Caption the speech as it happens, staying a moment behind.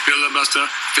Filibuster,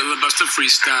 filibuster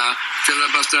freestyle.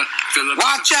 Filibuster, filibuster.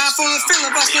 Watch out for the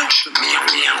filibuster.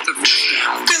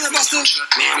 Filibuster.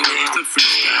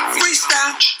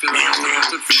 Freestyle.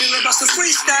 Filibuster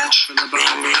freestyle.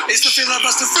 It's the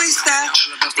filibuster freestyle.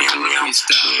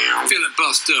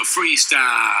 Filibuster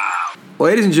freestyle.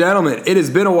 Ladies and gentlemen, it has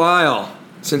been a while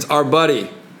since our buddy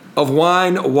of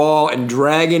Wine, Wall, and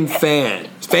Dragon fame,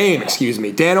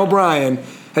 Dan O'Brien,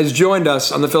 has joined us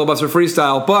on the Filibuster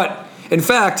Freestyle. But, in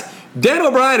fact, Dan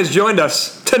O'Brien has joined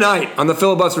us tonight on the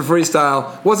Filibuster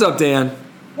Freestyle. What's up, Dan?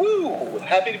 Woo!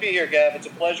 Happy to be here, Gav. It's a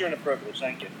pleasure and a privilege.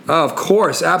 Thank you. Oh, of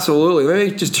course, absolutely. Let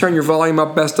me just turn your volume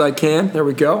up best I can. There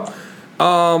we go.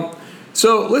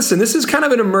 So, listen, this is kind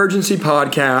of an emergency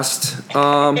podcast.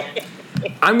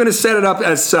 I'm going to set it up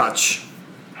as such.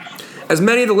 As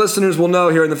many of the listeners will know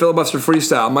here in the Filibuster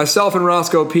Freestyle, myself and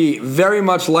Roscoe P. very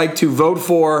much like to vote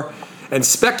for and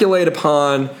speculate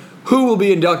upon who will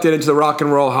be inducted into the Rock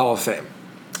and Roll Hall of Fame.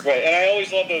 Right, and I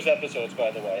always love those episodes, by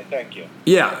the way. Thank you.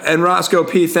 Yeah, and Roscoe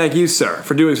P., thank you, sir,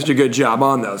 for doing such a good job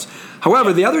on those.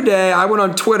 However, the other day, I went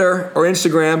on Twitter or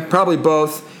Instagram, probably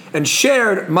both, and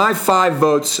shared my 5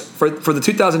 votes for the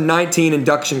 2019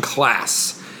 induction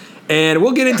class. And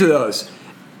we'll get into those.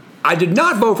 I did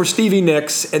not vote for Stevie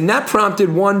Nicks, and that prompted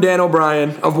one Dan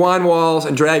O'Brien of Wine Walls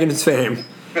and Dragons fame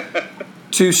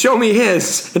to show me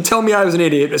his and tell me I was an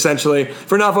idiot, essentially,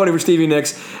 for not voting for Stevie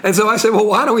Nicks. And so I said, well,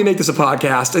 why don't we make this a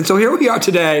podcast? And so here we are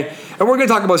today, and we're going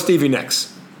to talk about Stevie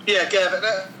Nicks. Yeah, Gavin,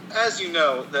 as you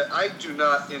know, that I do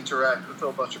not interact with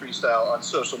Filibuster Freestyle on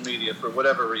social media for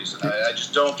whatever reason. I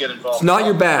just don't get involved. It's not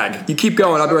your bag. You keep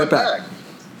going. I'll be right back.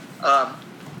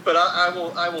 But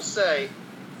I will say,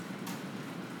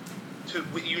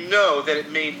 you know that it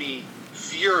made me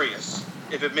furious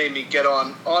if it made me get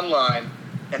online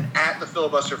and at the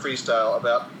Filibuster Freestyle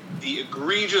about the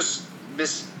egregious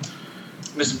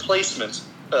misplacement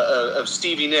of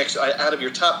Stevie Nicks out of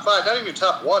your top 5, not even your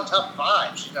top 1, top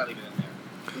 5. She's not even in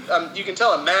there. You can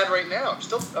tell I'm mad right now.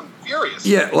 I'm furious.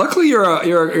 Yeah, luckily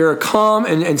you're a calm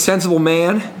and sensible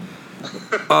man.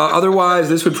 Otherwise,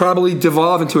 this would probably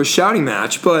devolve into a shouting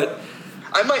match. But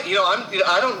I might,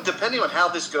 I don't. Depending on how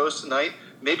this goes tonight,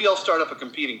 maybe I'll start up a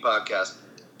competing podcast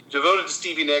devoted to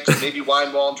Stevie Nicks, maybe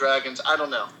Wine Wall and Dragons. I don't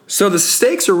know. So the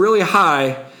stakes are really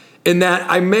high in that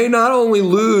I may not only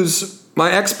lose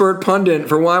my expert pundit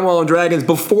for Wine Wall and Dragons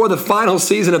before the final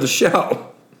season of the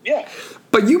show. Yeah.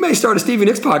 But you may start a Stevie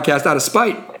Nicks podcast out of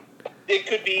spite. It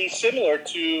could be similar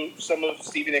to some of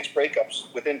Stevie Nicks'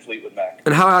 breakups within Fleetwood Mac.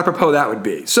 And how apropos that would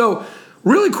be. So,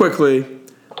 really quickly,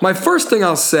 my first thing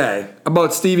I'll say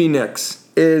about Stevie Nicks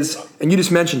is, and you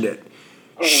just mentioned it,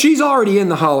 she's already in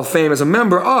the Hall of Fame as a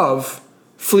member of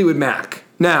Fleetwood Mac.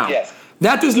 Now, yes.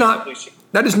 that does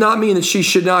not mean that she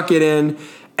should not get in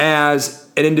as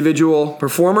an individual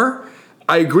performer.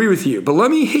 I agree with you. But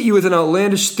let me hit you with an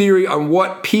outlandish theory on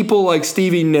what people like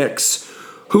Stevie Nicks,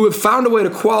 who have found a way to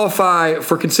qualify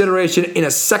for consideration in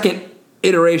a second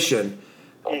iteration,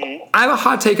 I have a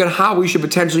hot take on how we should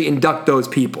potentially induct those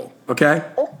people, okay?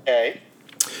 Okay.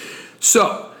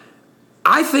 So,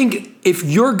 I think if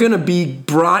you're going to be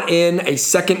brought in a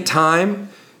second time,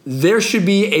 there should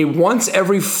be a once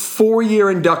every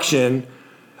 4-year induction,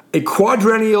 a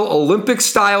quadrennial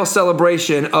Olympic-style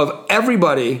celebration of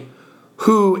everybody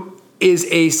who is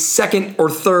a second or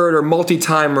third or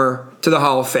multi-timer to the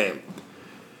Hall of Fame.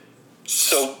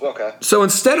 So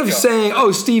instead of saying,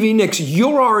 oh, Stevie Nicks,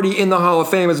 you're already in the Hall of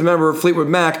Fame as a member of Fleetwood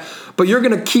Mac, but you're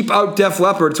going to keep out Def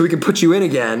Leppard so we can put you in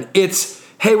again, it's,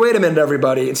 hey, wait a minute,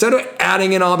 everybody. Instead of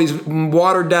adding in all these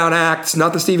watered-down acts,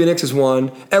 not the Stevie Nicks is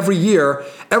one, every year,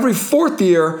 every 4th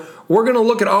year, we're going to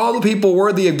look at all the people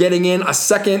worthy of getting in a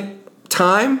second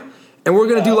time, and we're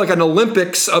going to do like an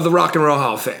Olympics of the Rock and Roll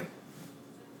Hall of Fame.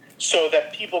 So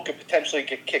that people could potentially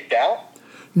get kicked out?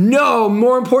 No,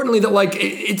 more importantly, that like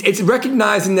it's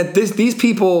recognizing that these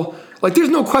people, like, there's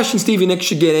no question Stevie Nicks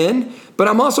should get in, but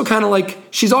I'm also kind of like,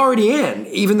 she's already in,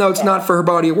 even though it's not for her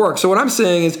body of work. So what I'm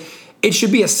saying is, it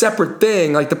should be a separate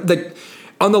thing, like the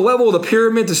on the level of the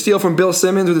pyramid, to steal from Bill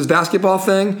Simmons with his basketball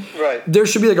thing. Right. There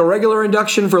should be like a regular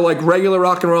induction for like regular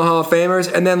Rock and Roll Hall of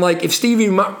Famers, and then like if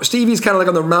Stevie's kind of like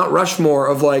on the Mount Rushmore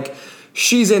of like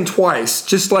she's in twice,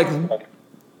 just like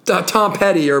Tom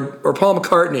Petty or Paul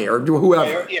McCartney or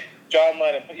whoever. Yeah, John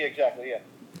Lennon. Yeah, exactly, yeah.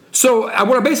 So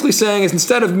what I'm basically saying is,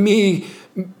 instead of me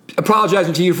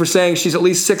apologizing to you for saying she's at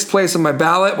least 6th place on my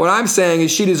ballot, what I'm saying is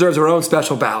she deserves her own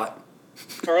special ballot.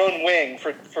 Her own wing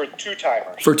for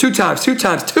 2-timers. For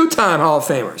 2-time Hall of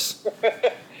Famers.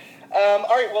 All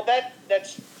right, well, that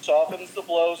softens the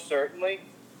blow, certainly.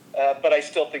 But I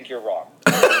still think you're wrong.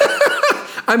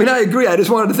 I mean, I agree. I just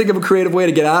wanted to think of a creative way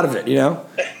to get out of it, you know?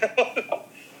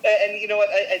 And you know what?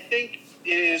 I think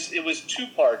it was two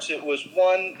parts. It was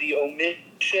one, the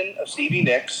omission of Stevie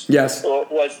Nicks. Yes.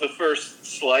 Was the first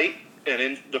slight and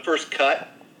in the first cut.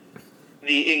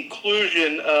 The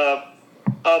inclusion of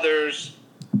others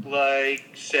like,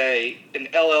 say, an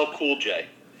LL Cool J,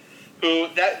 who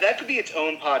that could be its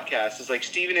own podcast. It's like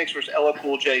Stevie Nicks versus LL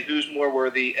Cool J. Who's more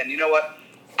worthy? And you know what?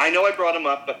 I know I brought him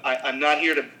up, but I'm not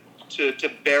here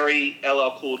to bury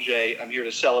LL Cool J. I'm here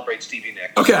to celebrate Stevie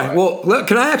Nicks. Okay, well,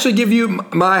 can I actually give you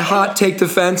my hot take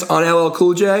defense on LL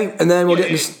Cool J, and then we'll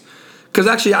get into, because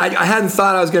actually I hadn't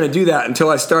thought I was going to do that until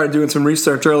I started doing some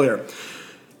research earlier.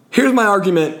 Here's my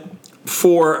argument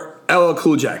for LL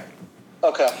Cool J.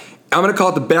 Okay. I'm going to call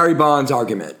it the Barry Bonds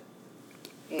argument.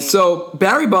 So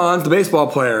Barry Bonds, the baseball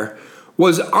player,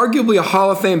 was arguably a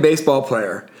Hall of Fame baseball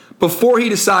player before he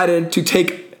decided to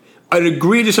take an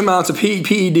egregious amounts of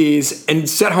PEDs and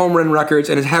set home run records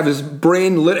and have his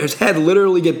head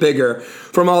literally get bigger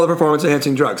from all the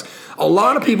performance-enhancing drugs. A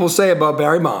lot of people say about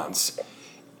Barry Bonds,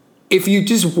 if you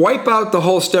just wipe out the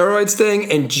whole steroids thing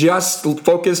and just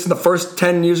focus on the first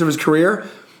 10 years of his career,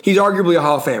 he's arguably a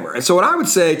Hall of Famer. And so what I would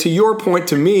say, to your point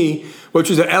to me, which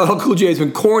is that LL Cool J has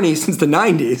been corny since the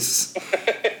 90s,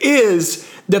 is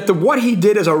that what he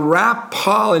did as a rap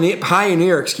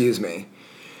pioneer,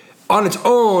 on its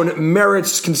own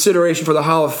merits consideration for the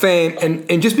Hall of Fame.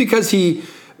 And just because he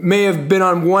may have been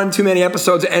on one too many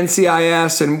episodes of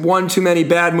NCIS and one too many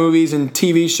bad movies and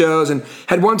TV shows and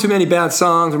had one too many bad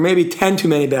songs or maybe 10 too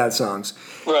many bad songs.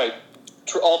 Right.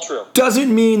 All true.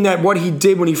 Doesn't mean that what he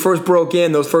did when he first broke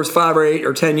in those first 5 or 8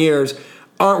 or 10 years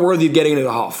aren't worthy of getting into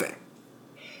the Hall of Fame.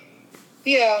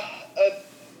 Yeah.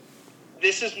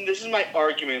 This is my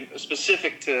argument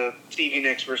specific to Stevie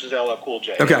Nicks versus LL Cool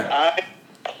J. Okay.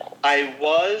 I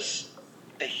was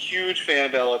a huge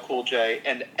fan of LL Cool J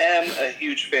and am a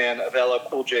huge fan of LL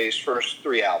Cool J's first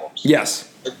 3 albums.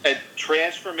 Yes.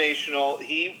 Transformational.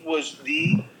 He was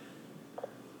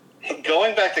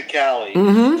going back to Cali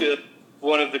to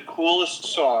one of the coolest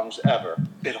songs ever.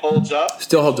 It holds up.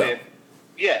 Still holds up.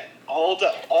 Yeah, holds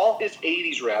up. All his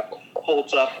 80s rap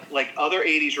holds up like other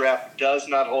 80s rap does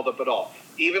not hold up at all.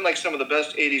 Even like some of the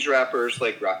best 80s rappers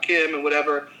like Rakim and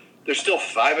whatever, they're still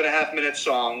 5.5-minute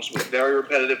songs with very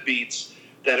repetitive beats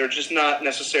that are just not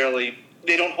necessarily,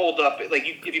 they don't hold up. Like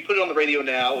if you put it on the radio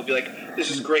now, it would be like, this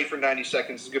is great for 90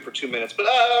 seconds, it's good for 2 minutes. But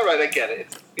all right, I get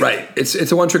it. Right.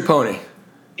 It's a one-trick pony.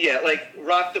 Yeah, like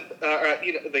rock the,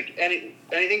 like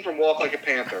anything from Walk Like a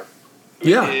Panther.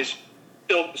 Yeah. Is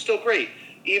still great.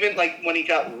 Even like when he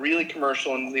got really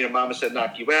commercial and Mama Said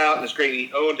Knock You Out and it's great. And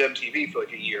he owned MTV for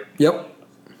like a year. Yep.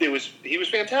 He was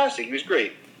fantastic. He was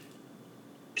great.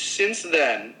 Since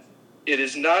then, it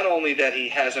is not only that he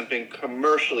hasn't been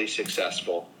commercially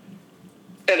successful,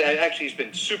 and actually he's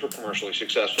been super commercially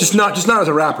successful. Just not as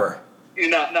a rapper.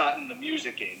 Not in the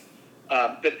music game,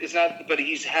 but it's not. But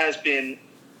he has been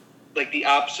like the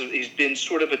opposite. He's been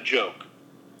sort of a joke.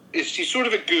 He's sort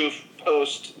of a goof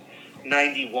post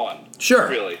 91. Sure.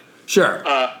 Really. Sure.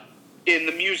 In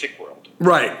the music world.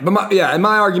 Right. But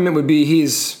my argument would be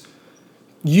he's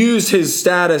used his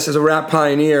status as a rap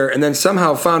pioneer and then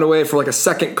somehow found a way for like a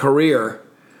second career,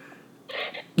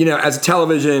 as a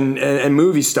television and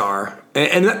movie star.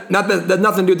 And not that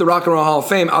nothing to do with the Rock and Roll Hall of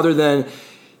Fame other than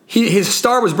his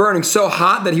star was burning so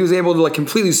hot that he was able to like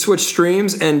completely switch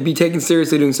streams and be taken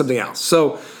seriously doing something else.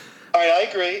 So, all right, I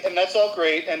agree, and that's all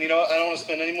great. And I don't want to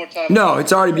spend any more time. No,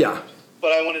 it's already yeah.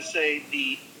 But I want to say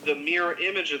the mirror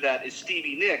image of that is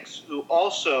Stevie Nicks, who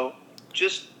also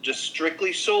just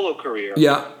strictly solo career.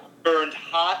 Yeah. Burned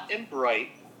hot and bright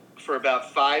for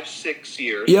about 5-6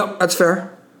 years. Yep, that's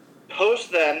fair.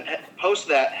 Post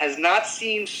that has not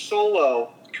seen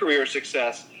solo career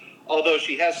success, although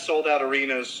she has sold out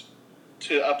arenas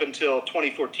to up until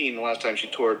 2014, the last time she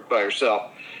toured by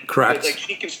herself. Correct. Like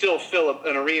she can still fill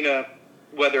an arena,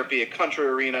 whether it be a country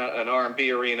arena, an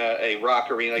R&B arena, a rock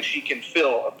arena. Like she can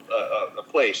fill a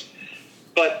place,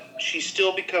 but she's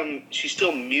still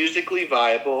musically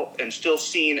viable and still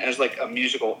seen as like a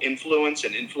musical influence,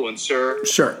 an influencer,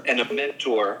 sure, and a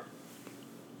mentor.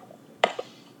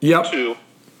 Yep. To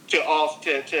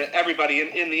everybody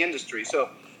in the industry. So,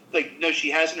 like, no,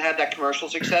 she hasn't had that commercial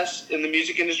success in the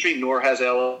music industry, nor has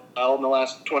LL in the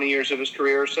last 20 years of his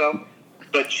career or so.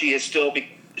 But she is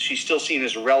she's still seen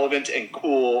as relevant and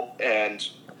cool and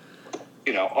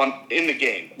in the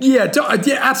game. Yeah,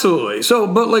 absolutely. So,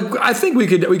 but like, I think we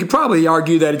could probably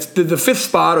argue that it's the fifth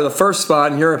spot or the first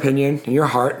spot, in your opinion, in your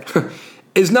heart,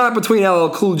 is not between LL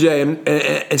Cool J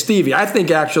and Stevie. I think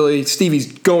actually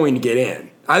Stevie's going to get in.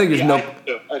 I think there's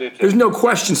I do too. there's no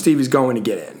question Stevie's going to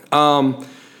get in.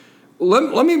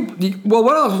 let me. Well,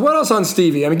 what else? What else on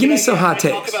Stevie? I mean, give me some hot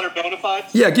Can I takes. talk about her bona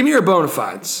fides? Yeah, give me your bona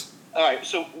fides. All right.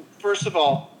 So first of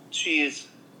all, she is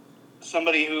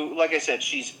somebody who, like I said,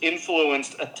 she's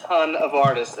influenced a ton of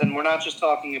artists, and we're not just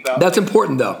talking about. That's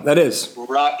important, though. That is.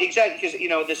 Rock, exactly,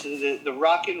 because this is the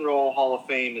Rock and Roll Hall of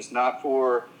Fame is not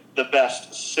for the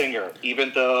best singer,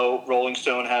 even though Rolling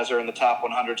Stone has her in the top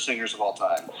 100 singers of all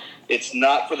time. It's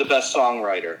not for the best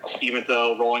songwriter, even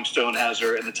though Rolling Stone has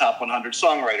her in the top 100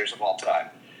 songwriters of all time.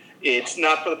 It's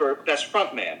not for the best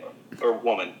frontman or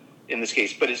woman in this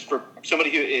case, but it's for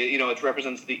somebody who, it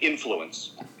represents the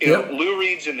influence. Lou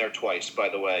Reed's in there twice, by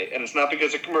the way, and it's not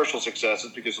because of commercial success,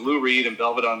 it's because Lou Reed and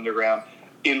Velvet Underground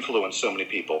influenced so many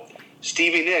people.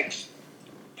 Stevie Nicks,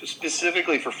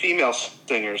 specifically for female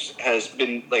singers, has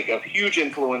been like a huge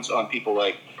influence on people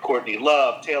like Courtney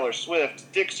Love, Taylor Swift,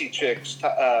 Dixie Chicks,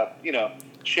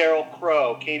 Sheryl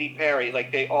Crow, Katy Perry.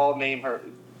 Like they all name her.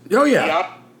 Oh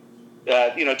yeah.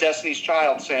 Destiny's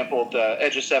Child sampled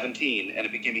 "Edge of 17" and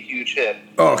it became a huge hit.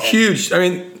 Oh, huge! I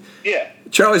mean, yeah.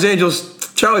 Charlie's Angels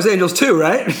too,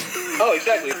 right? Oh,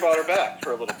 exactly. It brought her back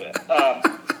for a little bit.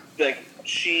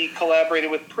 She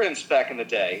collaborated with Prince back in the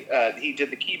day. He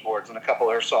did the keyboards on a couple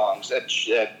of her songs.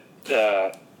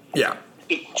 Yeah.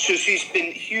 So she's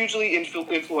been hugely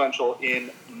influential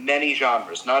in many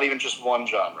genres, not even just one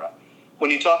genre.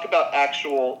 When you talk about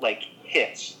actual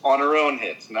hits, on her own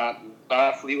hits, not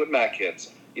Fleetwood Mac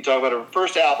hits, you talk about her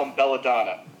first album,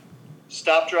 Belladonna,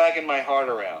 Stop Dragging My Heart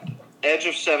Around, Edge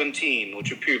of 17, which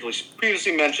you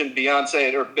previously mentioned,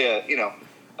 Beyonce,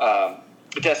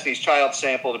 Destiny's Child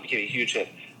sampled and became a huge hit.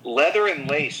 Leather and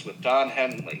Lace with Don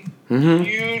Henley. Mm-hmm.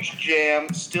 Huge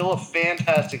jam, still a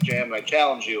fantastic jam, and I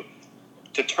challenge you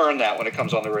to turn that when it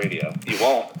comes on the radio. You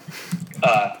won't.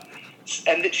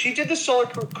 And she did the solo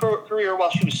career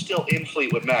while she was still in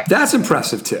Fleetwood Mac. That's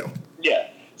impressive, too. Yeah.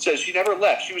 So she never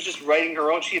left. She was just writing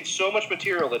her own. She had so much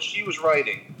material that she was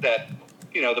writing that,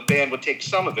 the band would take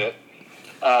some of it.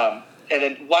 And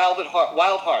then Wild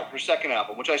Heart, her second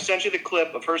album, which I sent you the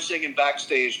clip of her singing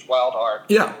backstage Wild Heart.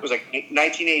 Yeah. It was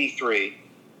 1983.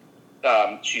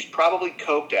 She's probably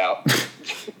coked out,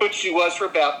 but she was for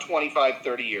about 25,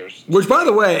 30 years. Which, by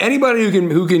the way, anybody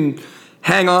who can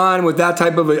hang on with that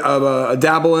type of a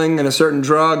dabbling in a certain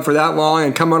drug for that long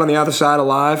and come out on the other side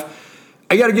alive,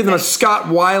 I got to give them a Scott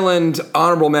Weiland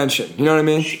honorable mention. You know what I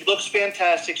mean? She looks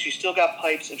fantastic. She's still got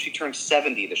pipes, and she turned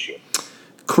 70 this year.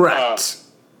 Correct.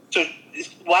 So,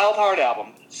 Wild Heart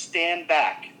album, Stand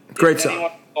Back. Great song.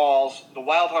 Anyone calls the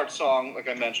Wild Heart song, like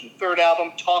I mentioned. Third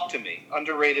album, Talk to Me.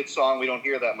 Underrated song. We don't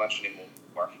hear that much anymore.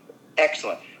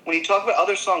 Excellent. When you talk about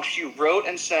other songs she wrote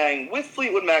and sang with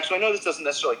Fleetwood Mac, so I know this doesn't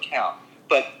necessarily count,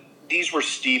 but these were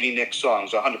Stevie Nicks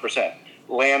songs, 100%.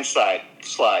 Landslide,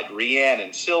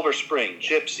 Rhiannon, Silver Spring,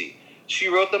 Gypsy. She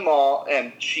wrote them all,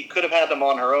 and she could have had them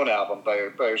on her own album by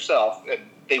herself. And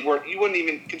you wouldn't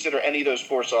even consider any of those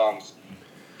four songs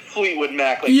Fleetwood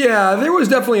Mac. Yeah, there was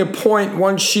definitely a point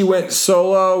once she went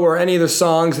solo where any of the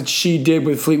songs that she did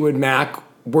with Fleetwood Mac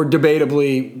were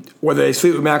debatably, were they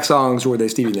Fleetwood Mac songs or were they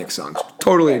Stevie Nicks songs.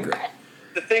 Totally agree.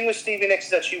 The thing with Stevie Nicks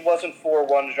is that she wasn't for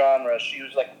one genre. She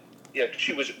was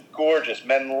she was gorgeous.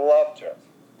 Men loved her.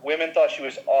 Women thought she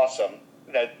was awesome.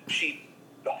 That she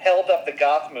held up the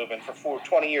goth movement for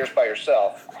 20 years by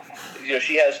herself.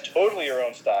 She has totally her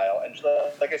own style, and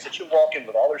like I said, she'll walk in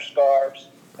with all her scarves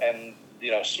and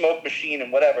smoke machine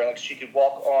and whatever. Like she could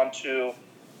walk onto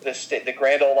the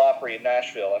Grand Ole Opry in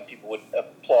Nashville, and people would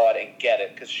applaud and get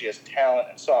it because she has talent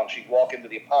and song. She'd walk into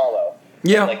the Apollo,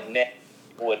 and Nick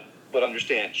would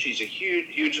understand. She's a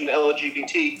huge in the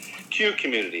LGBTQ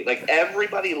community. Like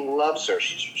everybody loves her.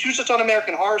 She was just on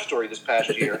American Horror Story this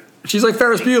past year. She's like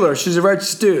Ferris Bueller. She's a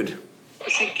righteous dude.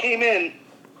 She came in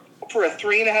for a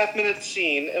 3.5-minute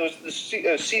scene. It was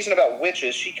the season about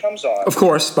witches. She comes on. Of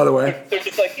course, by the way. They're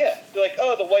just like, They're like,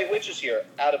 oh, the White Witch is here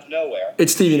out of nowhere.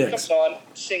 It's Stevie Nicks. She comes on,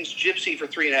 sings Gypsy for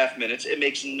 3.5 minutes. It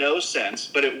makes no sense,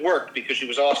 but it worked because she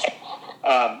was awesome.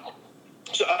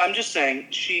 So I'm just saying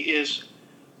she is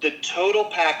the total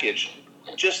package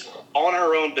just on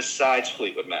her own besides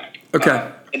Fleetwood Mac.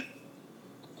 Okay. And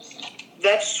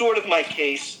that's sort of my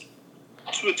case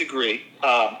to a degree.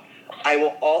 I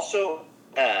will also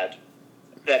add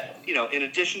that, in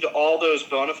addition to all those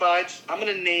bona fides, I'm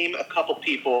going to name a couple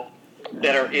people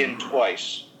that are in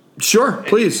twice. Sure,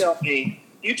 please.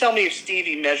 You tell me if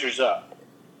Stevie measures up.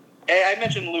 I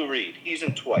mentioned Lou Reed. He's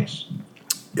in twice.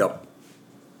 Yep.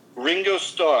 Ringo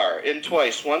Starr in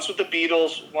twice. Once with the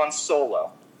Beatles, once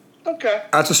solo. Okay.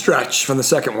 That's a stretch from the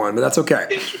second one, but that's okay.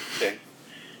 Interesting.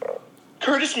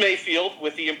 Curtis Mayfield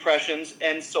with the Impressions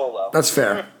and solo. That's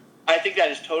fair. I think that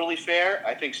is totally fair.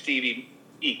 I think Stevie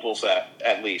equals that,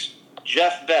 at least.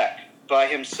 Jeff Beck by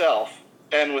himself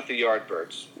and with the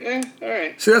Yardbirds. All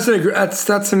right. See,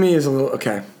 that to me is a little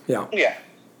okay. Yeah. Yeah.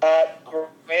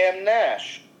 Graham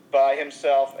Nash by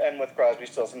himself and with Crosby,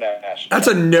 Stills, and Nash. That's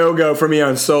a no-go for me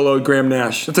on solo Graham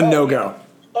Nash. That's a no-go.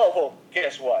 Oh, well,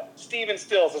 guess what? Steven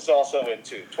Stills is also in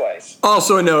too, twice.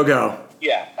 Also a no-go.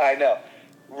 Yeah, I know.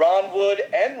 Ron Wood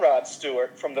and Rod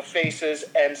Stewart from the Faces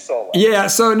and solo. Yeah,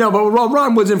 so no, but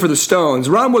Ron Wood's in for the Stones.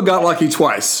 Ron Wood got lucky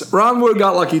twice.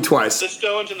 The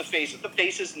Stones and the Faces. The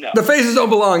Faces, no. The Faces don't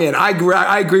belong in. I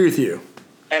agree with you.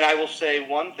 And I will say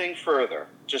one thing further,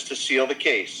 just to seal the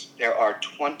case. There are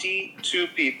 22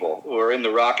 people who are in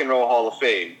the Rock and Roll Hall of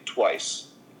Fame twice.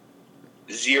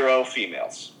 0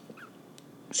 females.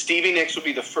 Stevie Nicks would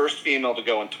be the first female to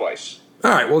go in twice.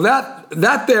 All right, well,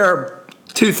 that there,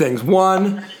 two things.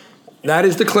 One, that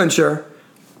is the clincher.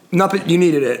 Not that you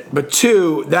needed it. But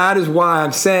two, that is why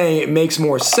I'm saying it makes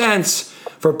more sense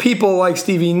for people like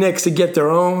Stevie Nicks to get their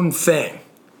own thing.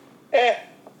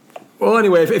 Well,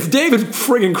 anyway, if David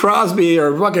friggin' Crosby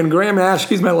or fucking Graham Nash,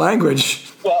 excuse my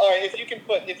language. Well, all right, if you can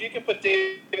put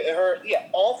David,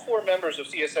 all 4 members of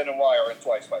CSNY are in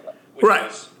twice by then.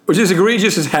 Which is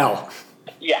egregious as hell.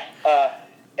 Yeah,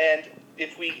 and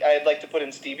I'd like to put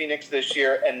in Stevie Nicks this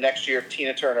year, and next year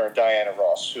Tina Turner and Diana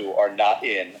Ross, who are not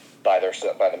in by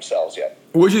themselves yet.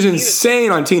 Which is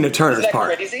insane on Tina Turner's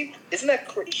part. Crazy? Isn't that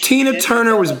crazy? Tina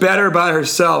Turner was better by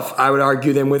herself, I would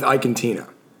argue, than with Ike and Tina.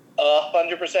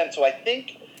 100%. So I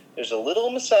think there's a little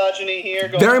misogyny here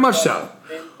going on. Very much so.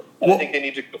 I think they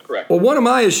need to correct. Well, one of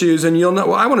my issues, and you'll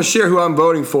know, I want to share who I'm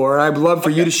voting for, and I'd love for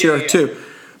you to share it too.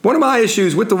 One of my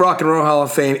issues with the Rock and Roll Hall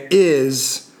of Fame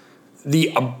is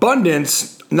the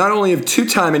abundance, not only of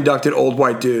 2-time inducted old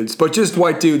white dudes, but just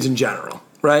white dudes in general,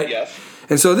 right? Yes.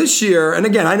 And so this year, and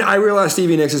again, I realize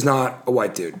Stevie Nicks is not a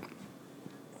white dude.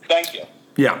 Thank you.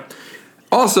 Yeah.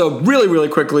 Also, really, really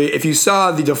quickly, if you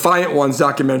saw the Defiant Ones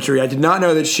documentary, I did not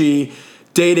know that she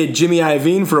dated Jimmy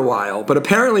Iovine for a while, but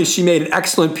apparently she made an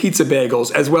excellent pizza bagels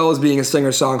as well as being a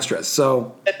singer-songstress.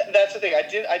 So that's the thing.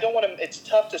 I don't want to. It's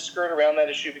tough to skirt around that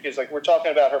issue because, like, we're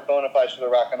talking about her bona fides for the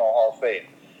Rock and Roll Hall of Fame.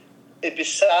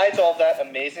 Besides all that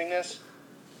amazingness,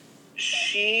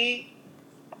 she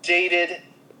dated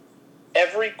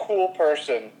every cool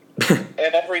person and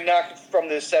every knock from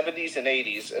the 70s and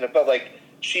 80s, and about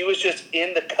she was just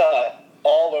in the cut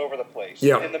all over the place.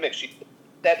 Yeah. In the mix.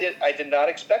 I did not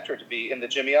expect her to be in the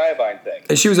Jimmy Iovine thing.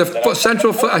 And she was a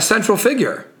central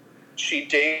figure. She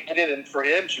dated, and for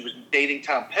him, she was dating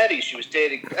Tom Petty. She was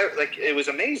dating, it was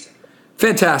amazing.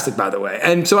 Fantastic, by the way.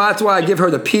 And so that's why I give her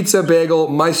the Pizza Bagel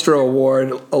Maestro Award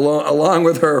along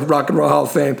with her Rock and Roll Hall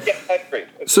of Fame. Yeah, I agree.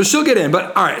 So she'll get in.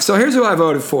 But all right, so here's who I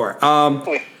voted for.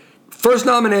 First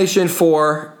nomination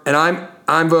for, and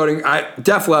I'm voting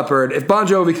Def Leppard. If Bon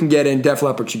Jovi can get in, Def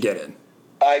Leppard should get in.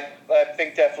 I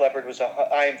think Def Leppard was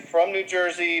I'm from New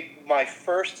Jersey. My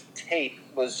first tape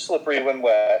was Slippery When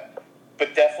Wet,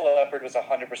 but Def Leppard was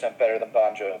 100% better than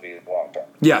Bon Jovi in the long term.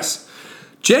 Yes.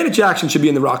 Janet Jackson should be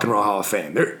in the Rock and Roll Hall of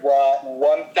Fame.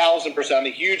 1,000%. I'm a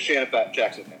huge Janet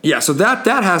Jackson fan. Yeah, so that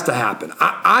has to happen.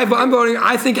 I'm voting.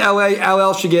 I think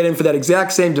LL should get in for that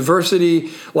exact same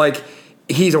diversity.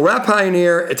 He's a rap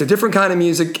pioneer. It's a different kind of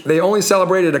music. They only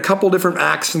celebrated a couple different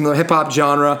acts in the hip hop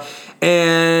genre,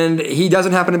 and he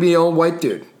doesn't happen to be an old white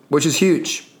dude, which is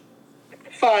huge.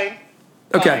 Fine.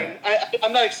 Okay.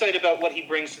 I'm not excited about what he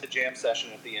brings to the jam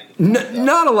session at the end.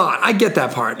 Not a lot. I get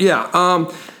that part. Yeah.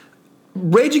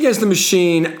 Rage Against the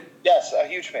Machine. Yes, a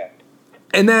huge fan.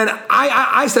 And then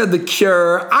I said The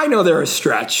Cure. I know they're a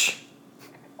stretch.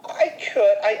 I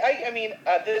could. I mean,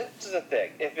 this is the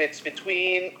thing. If it's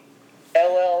between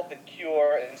LL, The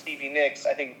Cure, and Stevie Nicks,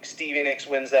 I think Stevie Nicks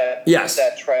wins that. Yes.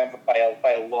 That triumph by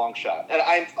a long shot. And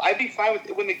I'd be fine with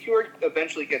it. When The Cure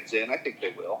eventually gets in. I think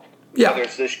they will. Yeah. Whether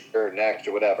it's this year or next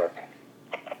or whatever.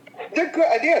 They're good.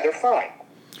 Yeah, they're fine.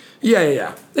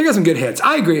 Yeah. They got some good hits.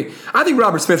 I agree. I think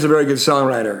Robert Smith's a very good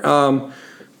songwriter.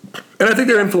 And I think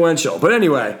they're influential. But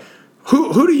anyway,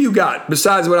 who do you got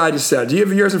besides what I just said? Do you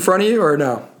have yours in front of you or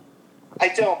no? I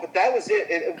don't, but that was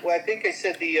it. I think I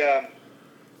said the...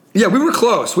 Yeah, we were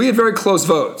close. We had very close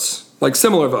votes.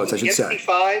 Similar votes, I should say.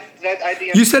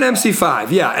 MC5? You said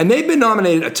MC5, yeah. And they've been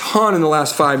nominated a ton in the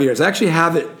last 5 years. I actually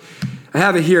have it. I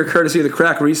have it here, courtesy of the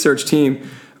Crack Research team.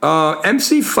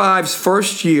 MC5's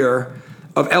first year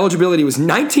of eligibility was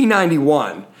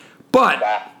 1991, but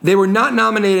they were not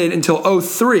nominated until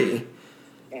 2003,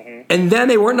 and then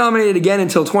they weren't nominated again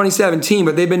until 2017,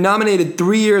 but they've been nominated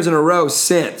 3 years in a row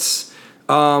since.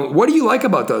 What do you like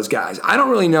about those guys? I don't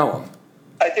really know them.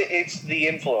 I think it's the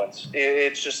influence.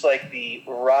 It's just like the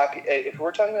rock. If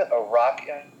we're talking about a rock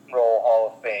Roll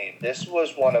Hall of Fame. This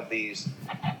was one of these.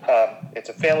 It's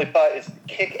a family pot. It's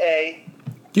Kick A.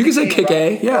 You can say Kick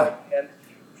A, yeah.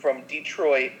 From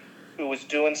Detroit, who was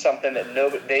doing something that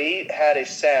nobody. They had a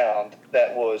sound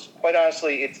that was, quite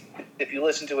honestly, it's if you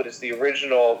listen to it, it's the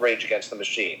original Rage Against the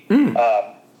Machine.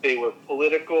 They were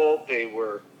political. They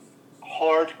were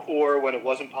hardcore when it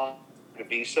wasn't possible to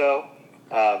be so.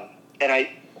 And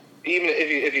even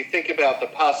if you think about the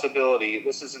possibility,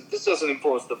 this doesn't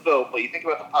influence the vote, but you think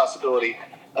about the possibility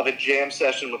of a jam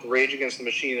session with Rage Against the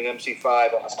Machine and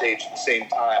MC5 on the stage at the same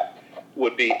time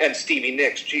would be, and Stevie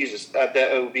Nicks, Jesus, that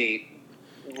would be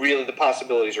really, the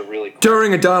possibilities are really cool.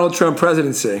 During a Donald Trump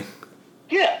presidency.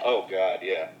 Yeah. Oh God.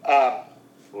 Yeah.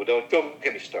 Well, don't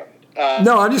get me started.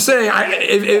 No, I'm just saying.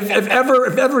 If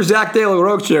ever Zach De La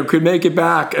Rocha could make it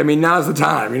back, I mean, now's the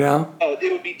time. You know. Oh,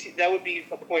 it would be that would be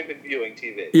appointment viewing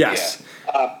TV. Yes.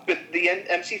 Yeah. But the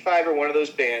MC5 are one of those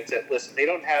bands that, listen, they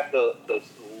don't have the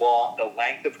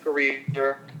length of career,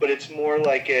 but it's more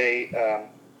like a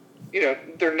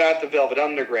they're not the Velvet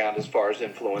Underground as far as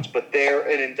influence, but they're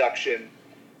an induction.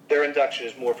 Their induction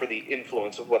is more for the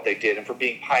influence of what they did and for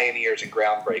being pioneers and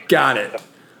groundbreakers. Got it.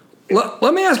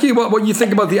 Let me ask you what you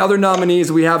think about the other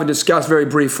nominees we haven't discussed very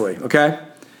briefly, okay?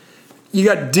 You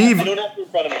got Devo. I don't have to in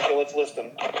front of me, so let's list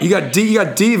them. You got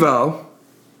Devo.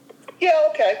 Yeah,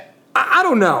 okay. I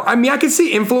don't know. I mean, I could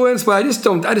see influence, but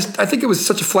I think it was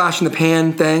such a flash in the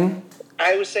pan thing.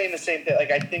 I was saying the same thing.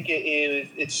 Like, I think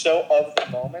it's so of the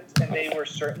moment, and they were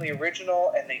certainly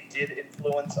original, and they did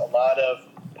influence a lot of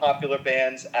popular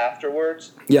bands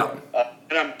afterwards. Yeah.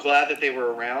 And I'm glad that they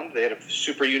were around. They had a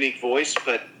super unique voice,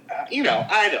 but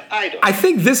I don't. I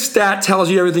think this stat tells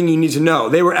you everything you need to know.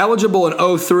 They were eligible in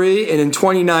 2003, and in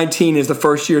 2019 is the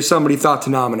first year somebody thought to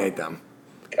nominate them.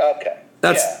 Okay.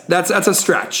 That's a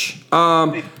stretch.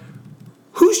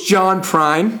 Who's John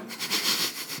Prine?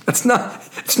 It's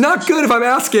not good if I'm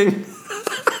asking.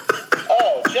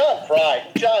 Oh, John Prine.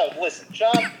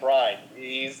 John Prine.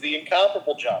 He's the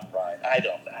incomparable John Prine. I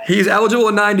don't know. He's eligible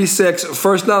in '96,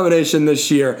 first nomination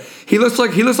this year. He looks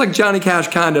like Johnny Cash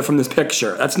kinda from this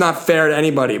picture. That's not fair to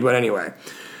anybody, but anyway.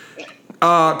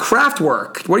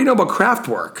 Kraftwerk. What do you know about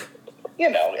Kraftwerk?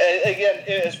 Again,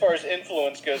 as far as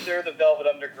influence goes, they're the Velvet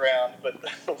Underground, but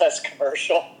less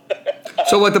commercial.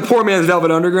 So like the poor man's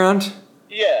Velvet Underground?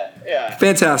 Yeah.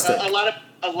 Fantastic. A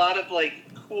lot of like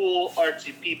cool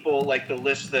artsy people like to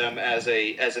list them as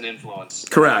an influence.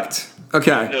 Correct.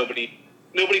 Okay.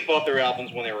 Nobody bought their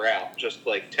albums when they were out, just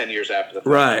like 10 years after the fact.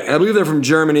 Right. I believe they're from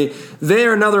Germany. They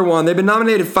are another one. They've been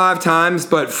nominated 5 times,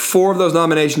 but 4 of those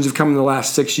nominations have come in the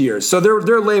last 6 years. So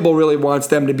their label really wants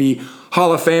them to be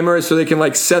Hall of Famers so they can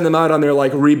like send them out on their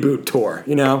like reboot tour,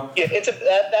 you know? Yeah, that's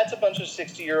a bunch of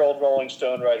 60-year-old Rolling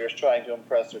Stone writers trying to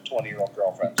impress their 20-year-old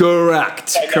girlfriends.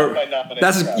 Correct.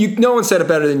 No one said it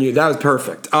better than you. That was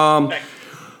perfect.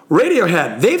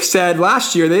 Radiohead, they've said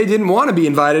last year they didn't want to be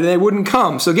invited and they wouldn't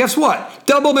come. So guess what?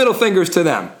 Double middle fingers to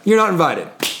them. You're not invited.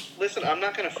 Listen, I'm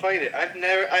not going to fight it.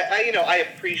 I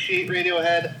appreciate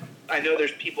Radiohead. I know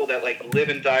there's people that like live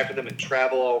and die for them and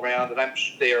travel all around, and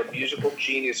they are musical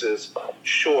geniuses.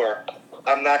 Sure,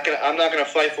 I'm not gonna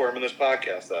fight for them in this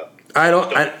podcast though.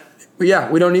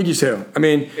 We don't need you to. I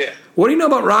mean, yeah. What do you know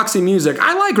about Roxy Music?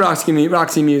 I like Roxy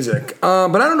Music,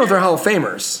 but I don't know if they're Hall of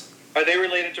Famers. Are they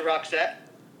related to Roxette?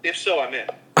 If so, I'm in.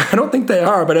 I don't think they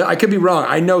are, but I could be wrong.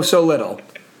 I know so little.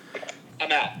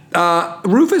 I'm out.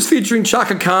 Rufus featuring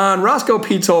Chaka Khan. Roscoe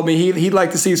P told me he'd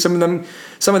like to see some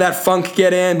of that funk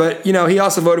get in, but he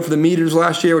also voted for the Meters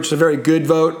last year, which is a very good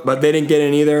vote, but they didn't get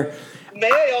in either.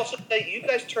 May I also say, you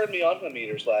guys turned me on to the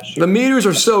Meters last year. The Meters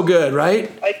are so good,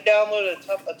 right? I downloaded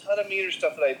a ton of Meter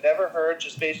stuff that I'd never heard,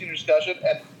 just based on your discussion,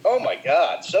 and oh my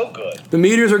God, so good. The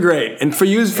Meters are great, and for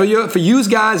you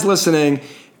guys listening,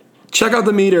 check out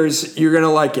the Meters. You're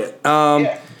gonna like it.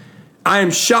 I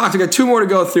am shocked. I got 2 more to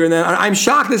go through, and then I'm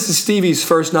shocked this is Stevie's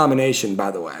first nomination,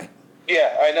 by the way.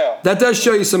 Yeah, I know. That does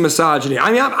show you some misogyny.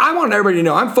 I mean, I want everybody to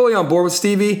know I'm fully on board with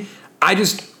Stevie.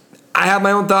 I have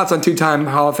my own thoughts on 2-time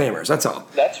Hall of Famers. That's all.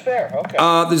 That's fair. Okay.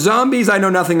 The Zombies I know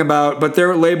nothing about, but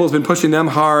their label's been pushing them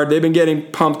hard. They've been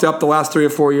getting pumped up the last 3 or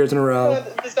 4 years in a row.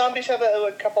 The Zombies have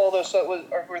a couple of those.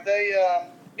 Were they?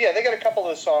 Yeah, they got a couple of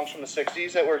those songs from the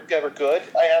 60s that were good.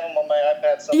 I have them on my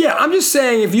iPad somewhere. Yeah, I'm just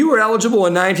saying, if you were eligible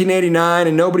in 1989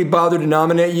 and nobody bothered to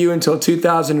nominate you until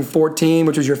 2014,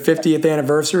 which was your 50th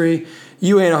anniversary,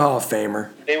 you ain't a Hall of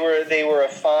Famer. They were a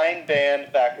fine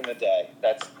band back in the day.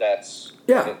 That's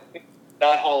yeah.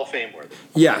 Not Hall of Fame worthy.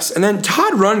 Yes, and then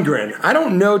Todd Rundgren. I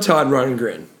don't know Todd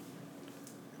Rundgren.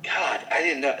 God, I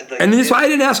didn't know. And this I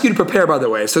didn't ask you to prepare, by the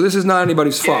way, so this is not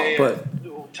anybody's fault. Yeah. But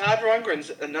Todd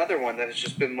Rundgren's another one that has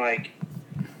just been like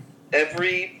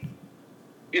every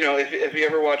if you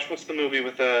ever watch, what's the movie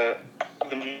with the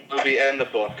movie and the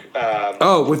book?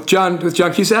 With John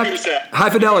Cusack? Cusack. High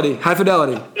Fidelity.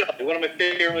 One of my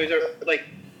favorite movies ever. Like,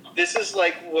 this is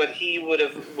like what he would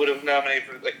have nominated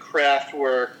for, like,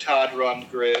 Kraftwerk, Todd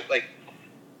Rundgren, like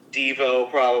Devo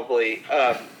probably.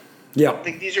 Yeah. I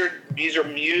think these are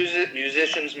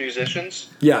musicians.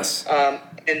 Yes.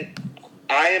 And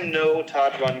I am no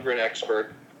Todd Rundgren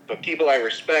expert, but people I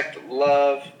respect,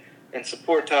 love, and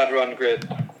support Todd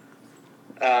Rundgren.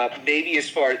 Maybe as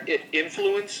far as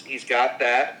influence, he's got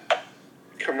that.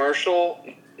 Commercial,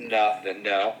 nothing.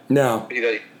 No.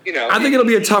 I think it'll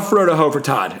be a tough road to hoe for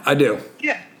Todd. I do.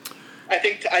 Yeah, I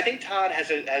think Todd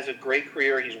has a great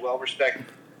career. He's well respected,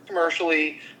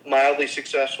 commercially, mildly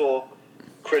successful,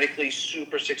 critically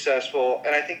super successful,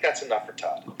 and I think that's enough for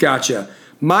Todd. Gotcha.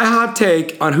 My hot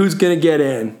take on who's going to get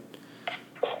in,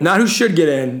 not who should get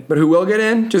in, but who will get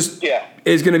in,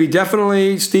 is going to be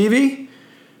definitely Stevie,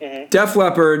 Def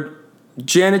Leppard,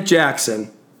 Janet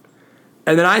Jackson,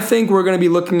 and then I think we're going to be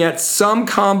looking at some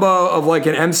combo of like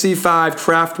an MC5,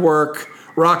 Kraftwerk,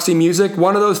 Roxy Music.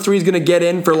 One of those three is going to get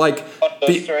in for like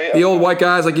the old white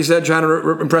guys, like you said, trying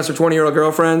to impress their 20-year-old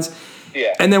girlfriends.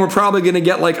 Yeah. And then we're probably going to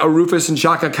get like a Rufus and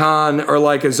Chaka Khan or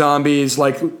like a Zombies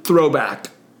like throwback.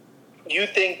 You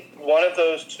think one of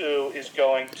those two is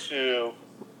going to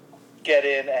get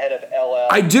in ahead of LL?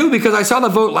 I do, because I saw the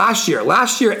vote last year.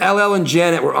 Last year, LL and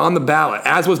Janet were on the ballot,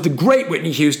 as was the great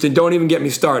Whitney Houston. Don't even get me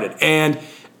started. And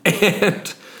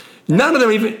none of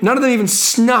them even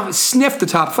sniffed the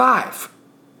top five.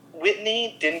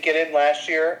 Whitney didn't get in last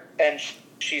year, and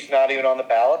she's not even on the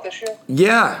ballot this year?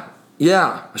 Yeah.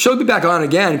 She'll be back on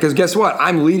again, because guess what?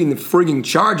 I'm leading the frigging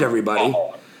charge, everybody.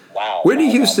 Oh, wow. Whitney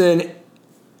Houston,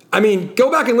 I mean, go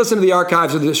back and listen to the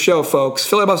archives of this show, folks.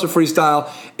 Filibuster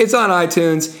Freestyle. It's on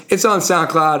iTunes. It's on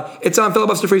SoundCloud. It's on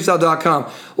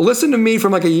filibusterfreestyle.com. Listen to me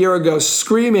from like a year ago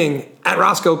screaming at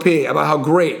Roscoe P about how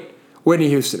great Whitney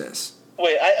Houston is.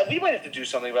 Wait, we might have to do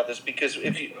something about this, because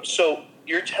so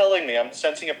you're telling me, I'm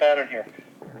sensing a pattern here.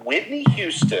 Whitney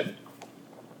Houston,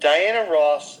 Diana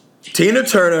Ross, Tina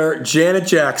Turner, Janet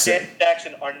Jackson. Janet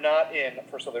Jackson are not in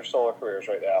for their solo careers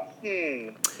right now.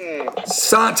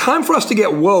 So, time for us to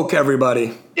get woke,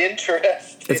 everybody.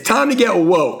 Interesting. It's time to get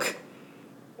woke.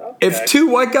 Okay. If two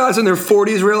white guys in their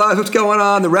 40s realize what's going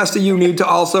on, the rest of you need to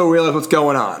also realize what's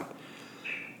going on.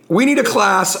 We need a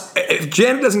class. If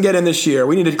Janet doesn't get in this year,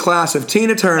 we need a class of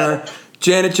Tina Turner,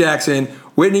 Janet Jackson,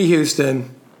 Whitney Houston,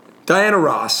 Diana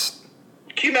Ross.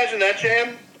 Can you imagine that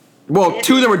jam? Well,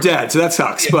 two of them are dead, so that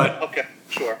sucks. Yeah, but okay,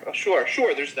 sure.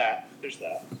 There's that.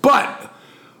 But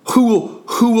who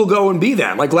will go and be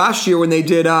them? Like last year when they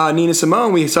did Nina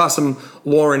Simone, we saw some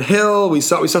Lauryn Hill. We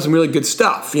saw some really good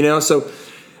stuff. So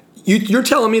you're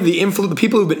telling me the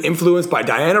people who've been influenced by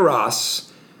Diana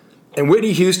Ross and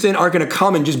Whitney Houston aren't going to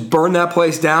come and just burn that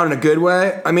place down in a good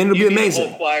way? I mean, it'll be amazing. The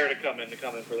whole choir to come in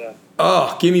for that.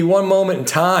 Oh, give me one moment in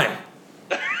time.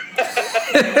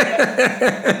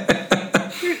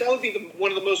 Dude, that would be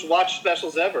one of the most watched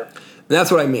specials ever.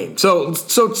 That's what I mean. So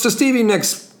Stevie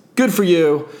Nicks, good for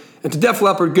you, and to Def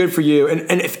Leppard, good for you.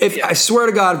 And if I swear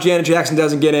to God, if Janet Jackson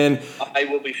doesn't get in, I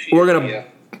will be.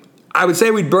 I would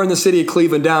say we'd burn the city of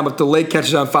Cleveland down, but the lake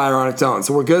catches on fire on its own,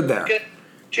 so we're good there. Okay.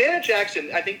 Janet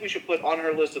Jackson, I think we should put on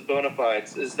her list of bona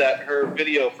fides is that her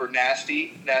video for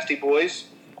Nasty Boys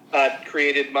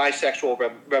created my sexual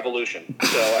revolution.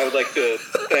 So I would like to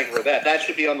thank her for that. That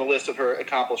should be on the list of her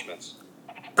accomplishments.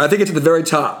 I think it's at the very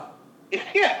top.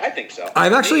 Yeah, I think so.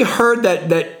 I've actually heard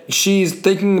that she's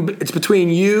thinking it's between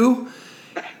you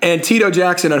and Tito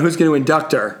Jackson on who's going to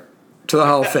induct her to the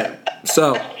Hall of Fame.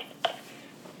 So,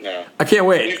 no. I can't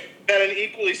wait. You've had an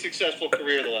equally successful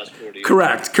career the last 40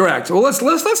 years. Correct. Well,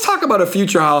 let's talk about a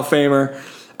future Hall of Famer.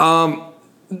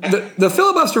 The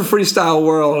Filibuster Freestyle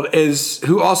world is,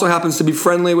 who also happens to be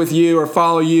friendly with you or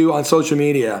follow you on social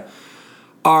media,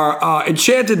 are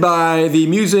enchanted by the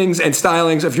musings and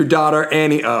stylings of your daughter,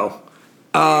 Annie O.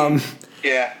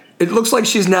 Yeah. It looks like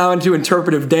she's now into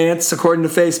interpretive dance, according to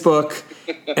Facebook,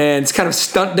 and it's kind of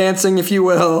stunt dancing, if you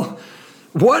will.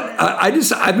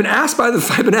 I've been asked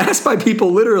by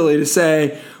people literally to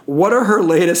say, what are her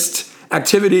latest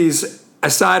activities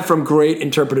aside from great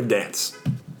interpretive dance?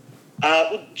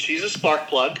 She's a spark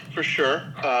plug for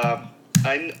sure.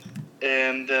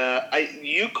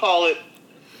 You call it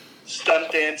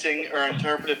stunt dancing or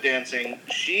interpretive dancing.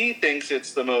 She thinks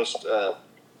it's the most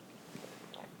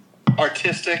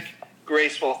artistic,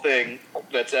 graceful thing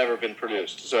that's ever been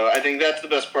produced. So I think that's the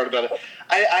best part about it.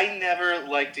 I never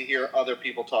like to hear other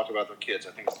people talk about their kids.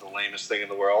 I think it's the lamest thing in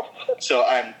the world. So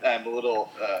I'm a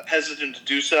little hesitant to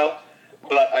do so.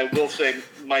 But I will say,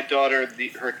 my daughter,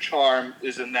 her charm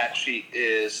is in that she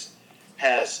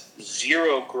has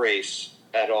zero grace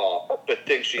at all, but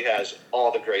thinks she has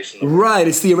all the grace in the world. Right,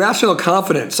 it's the irrational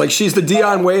confidence. Like she's the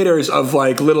Dion Waiters of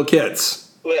like little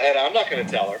kids. And I'm not going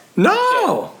to tell her.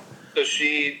 No. So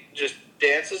she just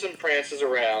dances and prances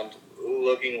around,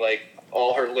 looking like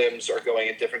all her limbs are going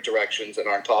in different directions and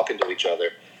aren't talking to each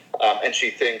other. And she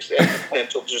thinks, and then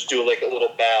she'll just do like a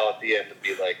little bow at the end and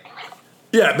be like,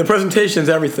 Yeah, the presentation's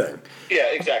everything. yeah,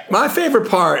 exactly. My favorite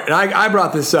part, and I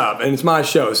brought this up, and it's my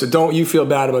show, so don't you feel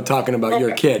bad about talking about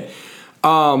your kid,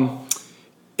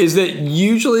 is that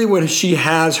usually when she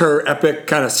has her epic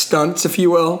kind of stunts, if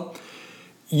you will,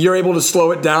 you're able to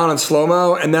slow it down on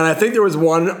slow-mo. And then I think there was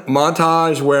one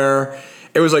montage where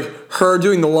it was like her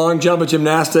doing the long jump at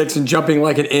gymnastics and jumping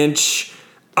like an inch.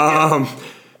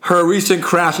 Her recent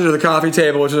crash into the coffee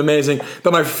table, which is amazing.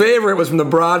 But my favorite was from the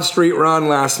Broad Street Run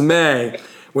last May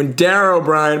when Dara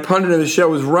O'Brien, pundit of the show,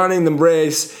 was running the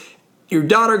race. Your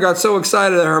daughter got so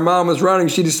excited that her mom was running,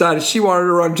 she decided she wanted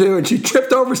to run too, and she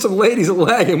tripped over some lady's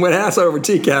leg and went ass over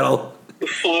tea kettle.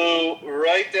 Flew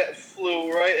right.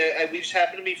 We just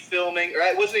happened to be filming. Or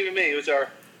it wasn't even me. It was our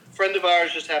friend of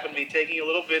ours. Just happened to be taking a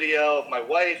little video of my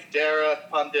wife, Dara,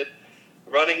 pundit,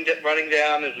 running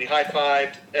down as we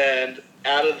high-fived, and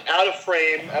out of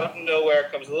frame, out of nowhere,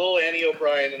 comes a little Annie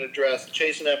O'Brien in a dress,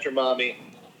 chasing after mommy,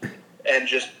 and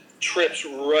just trips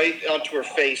right onto her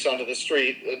face onto the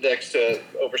street next to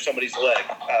over somebody's leg.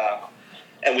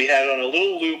 And we had it on a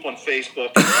little loop on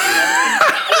Facebook.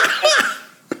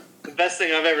 The best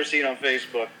thing I've ever seen on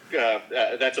Facebook.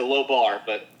 That's a low bar,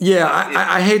 but yeah,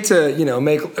 I hate to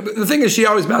make. The thing is, she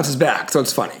always bounces back, so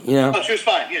it's funny, Oh, she was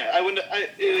fine. Yeah, I wouldn't.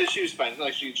 She was fine.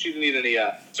 Like she didn't need any.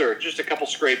 Just a couple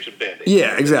scrapes and band-aids.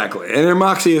 Yeah, exactly. And her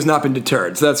moxie has not been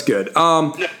deterred, so that's good.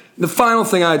 No. The final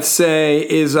thing I'd say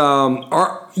is,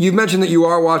 you mentioned that you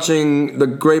are watching the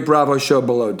Great Bravo show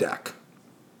Below Deck.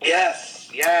 Yes.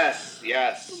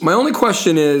 My only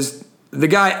question is, the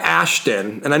guy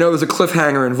Ashton, and I know there's a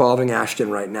cliffhanger involving Ashton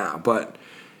right now, but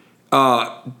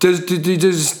do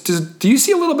you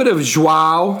see a little bit of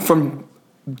Joao from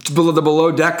the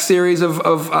Below Deck series of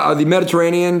the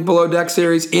Mediterranean Below Deck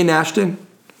series in Ashton?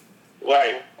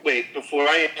 Wait, before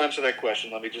I answer that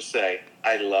question, let me just say,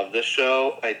 I love this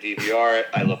show. I DVR it.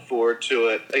 I look forward to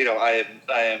it. I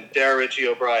am Dara Richie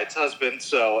O'Brien's husband,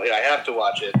 so I have to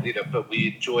watch it, but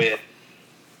we enjoy it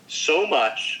so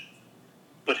much.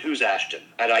 But who's Ashton?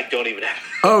 And I don't even have...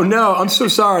 Oh, no, I'm so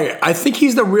sorry. I think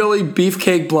he's the really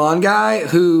beefcake blonde guy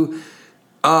who...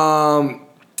 Oh,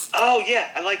 yeah,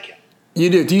 I like him. You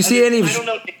do. Do you see any... I don't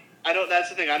know. That's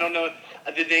the thing. I don't know.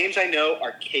 The names I know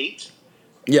are Kate.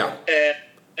 Yeah.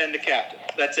 And the captain.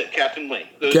 That's it, Captain Lee.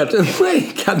 Captain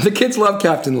Lee. The kids love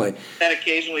Captain Lee. And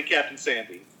occasionally Captain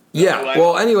Sandy. Yeah.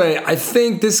 Well, anyway, I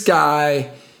think this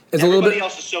guy is a little bit... Everybody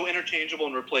else is so interchangeable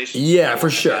and replaceable. Yeah, for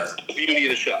sure. That's the beauty of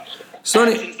the show.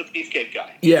 Sonny, Ashton's the beefcake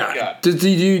guy. Yeah. Do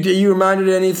you reminded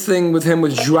anything with him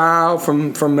with Joao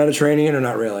from Mediterranean or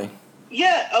not really?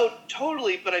 Yeah. Oh,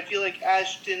 totally. But I feel like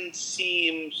Ashton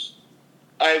seems...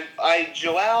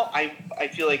 Joao, I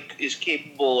feel like is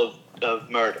capable of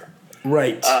murder.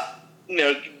 Right.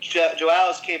 Joao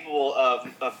is capable of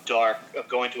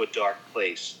going to a dark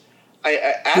place.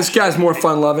 This guy's more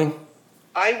fun-loving.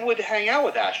 I would hang out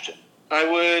with Ashton. I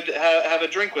would have a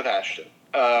drink with Ashton.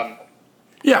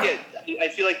 Yeah. I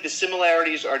feel like the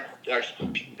similarities are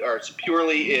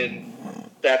purely in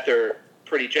that they're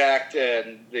pretty jacked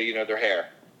and their hair.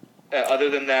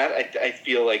 Other than that, I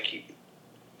feel like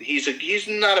he's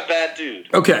not a bad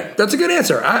dude. Okay, that's a good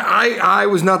answer. I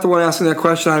was not the one asking that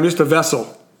question. I'm just a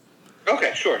vessel.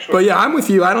 Okay, sure. But yeah, I'm with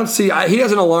you. I don't see. He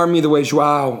doesn't alarm me the way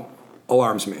Joao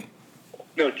alarms me.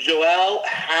 No, Joao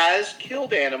has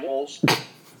killed animals.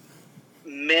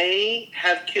 May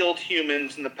have killed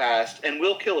humans in the past and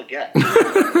will kill again.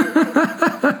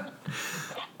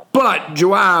 But,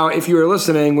 Joao, if you are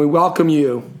listening, we welcome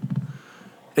you.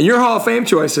 And your Hall of Fame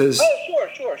choices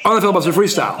Sure. on the Filibuster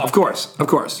Freestyle, of course.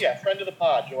 Yeah, friend of the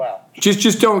pod, Joao.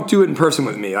 Just don't do it in person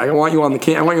with me. I want you on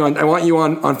the I want you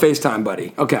on FaceTime,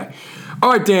 buddy. Okay.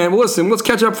 All right, Dan. Well, listen, let's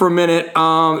catch up for a minute.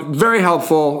 Very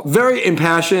helpful, very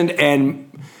impassioned,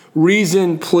 and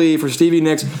reasoned plea for Stevie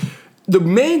Nicks. The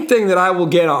main thing that I will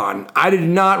get on, I did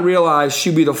not realize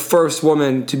she'd be the first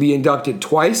woman to be inducted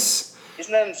twice.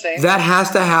 Isn't that insane? That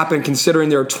has to happen considering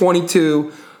there are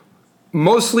 22,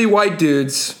 mostly white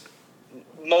dudes.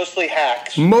 Mostly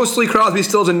hacks. Mostly Crosby,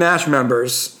 Stills, and Nash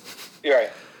members. You're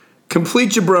right. Complete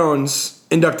jabrones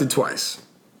inducted twice.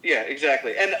 Yeah,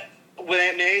 exactly. And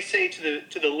when I say to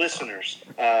the listeners,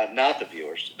 not the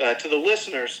viewers, to the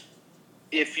listeners,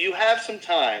 if you have some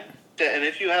time and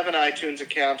if you have an iTunes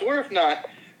account, or if not,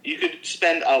 you could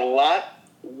spend a lot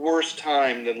worse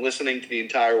time than listening to the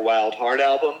entire Wild Heart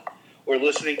album, or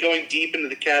going deep into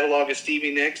the catalog of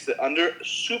Stevie Nicks.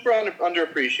 Super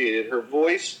underappreciated. Her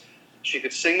voice, she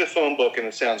could sing the phone book, and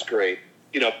it sounds great.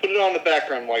 Put it on the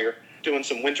background while you're doing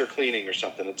some winter cleaning or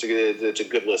something. It's a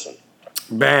good listen.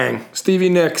 Bang. Stevie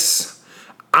Nicks.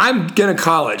 I'm going to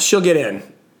college. She'll get in.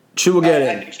 She will get in.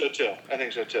 I think so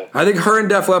too. I think her and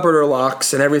Def Leppard are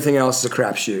locks, and everything else is a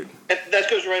crapshoot. And that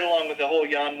goes right along with the whole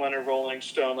Jan Wenner Rolling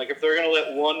Stone. Like, if they're going to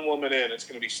let one woman in, it's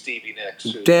going to be Stevie Nicks.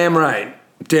 Damn right.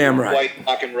 White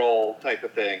rock and roll type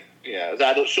of thing. Yeah,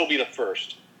 she'll be the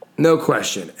first. No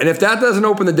question. And if that doesn't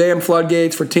open the damn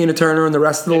floodgates for Tina Turner and the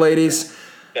rest of the ladies,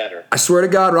 better. I swear to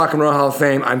God, Rock and Roll Hall of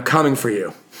Fame, I'm coming for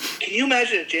you. Can you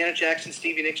imagine a Janet Jackson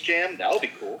Stevie Nicks jam? That would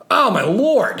be cool. Oh, my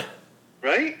Lord.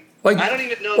 Right? Like, I don't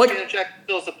even know if Janet Jackson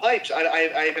fills the pipes.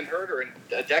 I haven't heard her in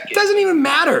a decade. Doesn't even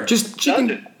matter.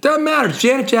 Doesn't matter. It's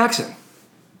Janet Jackson.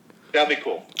 That'd be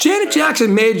cool. Janet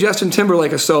Jackson made Justin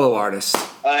Timberlake a solo artist.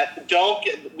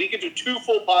 We could do 2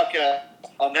 full podcasts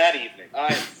on that evening.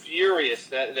 I am furious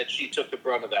that she took the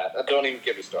brunt of that. Don't even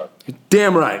get me started.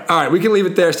 Damn right. All right, we can leave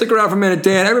it there. Stick around for a minute,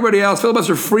 Dan. Everybody else,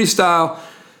 Filibuster Freestyle.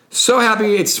 So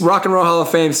happy it's Rock and Roll Hall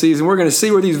of Fame season. We're going to see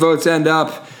where these votes end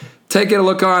up. Take a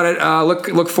look on it.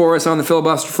 Look for us on the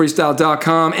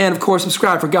filibusterfreestyle.com. And, of course,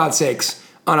 subscribe, for God's sakes,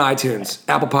 on iTunes,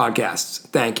 Apple Podcasts.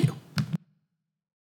 Thank you.